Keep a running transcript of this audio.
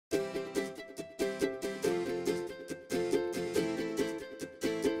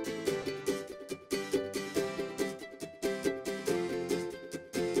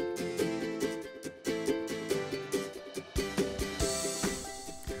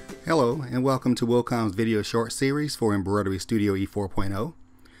Hello and welcome to Wilcom's video short series for Embroidery Studio E4.0.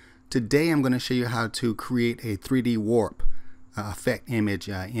 Today I'm going to show you how to create a 3D warp effect image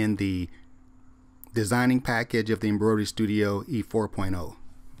in the designing package of the Embroidery Studio E4.0.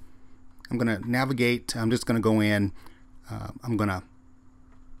 I'm going to navigate, I'm just going to go in, I'm going to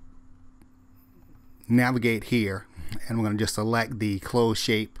navigate here and I'm going to just select the closed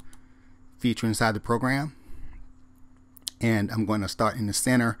shape feature inside the program. And I'm going to start in the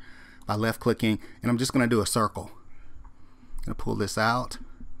center by left clicking, and I'm just going to do a circle. I'm going to pull this out,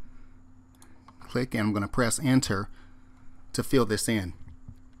 click, and I'm going to press enter to fill this in.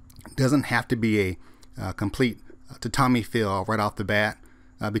 It doesn't have to be a complete tatami fill right off the bat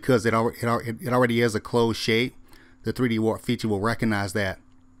because it already is a closed shape. The 3D warp feature will recognize that.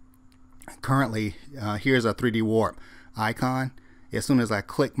 Currently, here's a 3D warp icon. As soon as I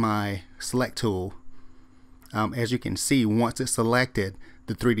click my select tool, as you can see, once it's selected,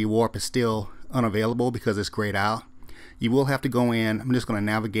 the 3D warp is still unavailable because it's grayed out. You will have to go in. I'm just going to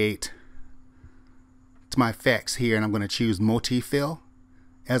navigate to my effects here, and I'm going to choose motif fill.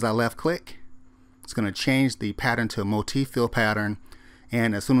 As I left click, it's going to change the pattern to a motif fill pattern,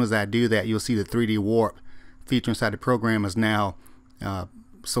 and as soon as I do that, you'll see the 3D warp feature inside the program is now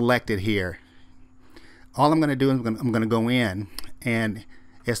selected here. All I'm going to do is I'm going to go in, and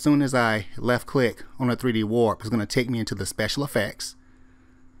as soon as I left click on a 3D warp, it's going to take me into the special effects.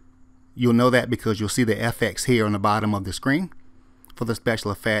 You'll know that because you'll see the FX here on the bottom of the screen for the special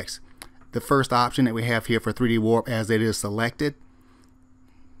effects. The first option that we have here for 3D warp, as it is selected,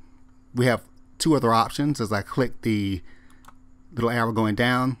 we have two other options. As I click the little arrow going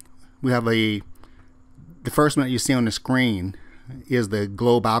down, we have the first one that you see on the screen is the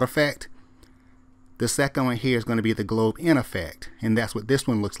globe out effect. The second one here is going to be the globe in effect, and that's what this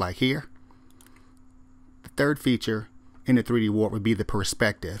one looks like here. The third feature in the 3D warp would be the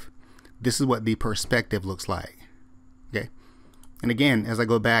perspective. This is what the perspective looks like. Okay, and again, as I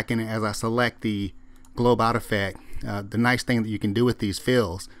go back and as I select the globe out effect, the nice thing that you can do with these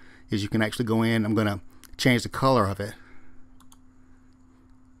fills is you can actually go in. I'm going to change the color of it,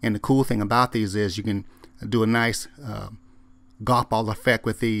 and the cool thing about these is you can do a nice gop effect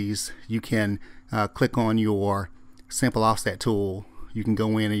with these. You can click on your simple offset tool. You can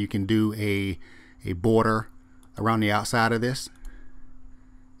go in and you can do a border around the outside of this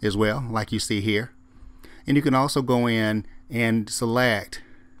as well, like you see here. And you can also go in and select,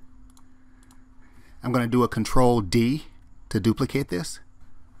 I'm going to do a Control D to duplicate this.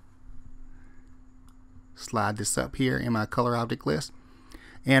 Slide this up here in my color object list,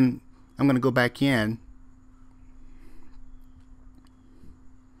 and I'm going to go back in.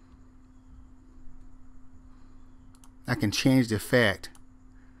 I can change the effect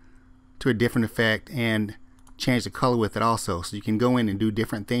to a different effect and change the color with it also. So you can go in and do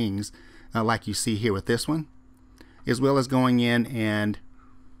different things like you see here with this one, as well as going in and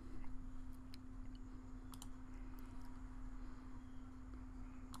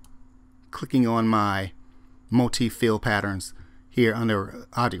clicking on my motif fill patterns here under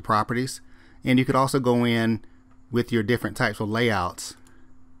object properties. And you could also go in with your different types of layouts,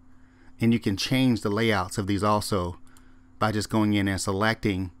 and you can change the layouts of these also by just going in and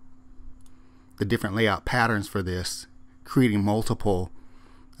selecting the different layout patterns for this, creating multiple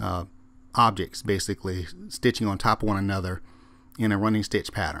objects, basically stitching on top of one another in a running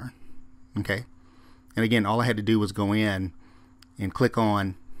stitch pattern. Okay, and again, all I had to do was go in and click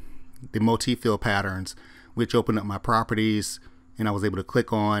on the motif fill patterns, which opened up my properties, and I was able to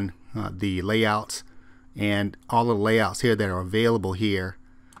click on the layouts, and all of the layouts here that are available here,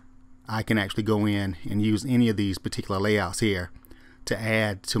 I can actually go in and use any of these particular layouts here to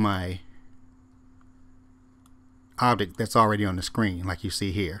add to my object that's already on the screen, like you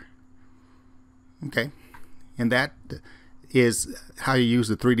see here. Okay, and that is how you use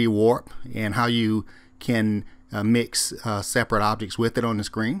the 3D warp and how you can mix separate objects with it on the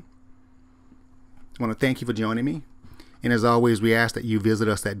screen. I want to thank you for joining me, and as always, we ask that you visit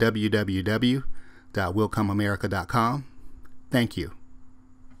us at www.wilcomamerica.com. Thank you.